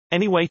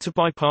Any way to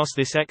bypass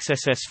this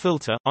XSS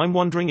filter? I'm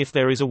wondering if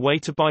there is a way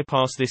to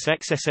bypass this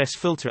XSS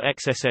filter.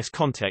 XSS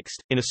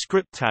context in a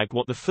script tag.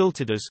 What the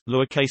filter does,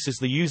 lowercase as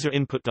the user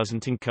input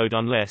doesn't encode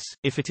unless,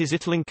 if it is,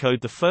 it'll encode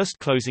the first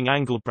closing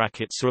angle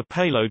brackets, so a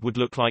payload would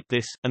look like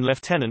this, and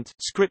lieutenant,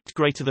 script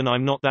greater than.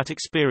 I'm not that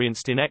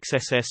experienced in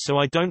XSS, so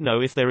I don't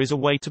know if there is a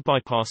way to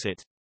bypass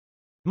it.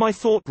 My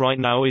thought right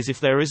now is if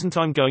there isn't,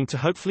 I'm going to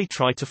hopefully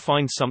try to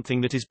find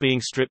something that is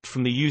being stripped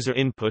from the user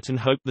input and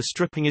hope the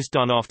stripping is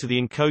done after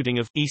the encoding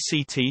of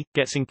ECT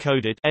gets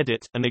encoded.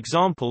 Edit. An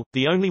example,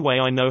 the only way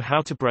I know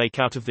how to break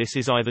out of this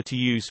is either to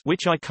use,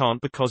 which I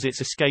can't because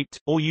it's escaped,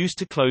 or use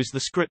to close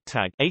the script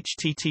tag,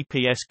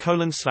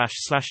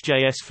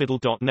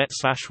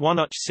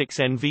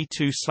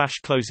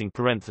 https://jsfiddle.net/1uch6nv2/closing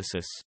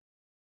parenthesis.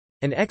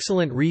 An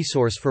excellent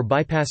resource for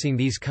bypassing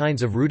these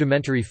kinds of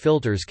rudimentary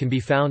filters can be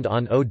found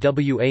on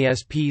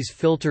OWASP's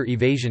Filter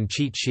Evasion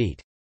Cheat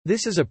Sheet.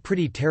 This is a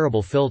pretty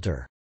terrible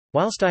filter.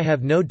 Whilst I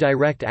have no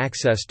direct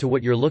access to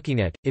what you're looking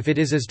at, if it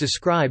is as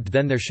described,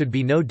 then there should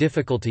be no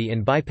difficulty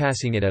in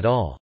bypassing it at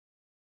all.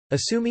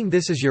 Assuming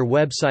this is your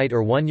website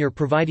or one you're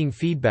providing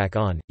feedback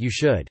on, you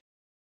should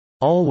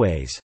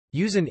always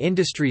use an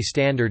industry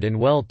standard and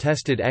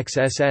well-tested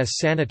XSS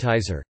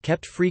sanitizer,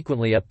 kept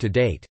frequently up to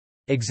date.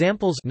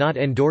 Examples, not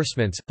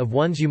endorsements, of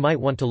ones you might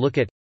want to look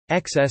at: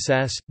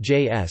 XSS,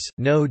 JS,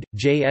 Node,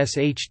 JS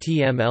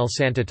HTML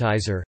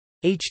Sanitizer,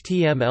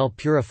 HTML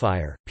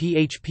Purifier,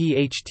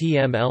 PHP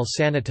HTML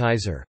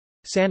Sanitizer,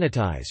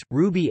 Sanitize,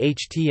 Ruby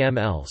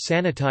HTML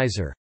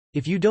Sanitizer.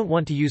 If you don't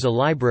want to use a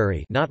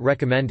library, not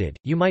recommended,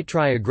 you might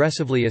try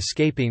aggressively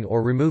escaping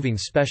or removing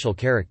special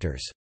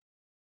characters.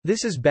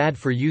 This is bad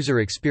for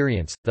user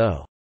experience,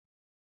 though.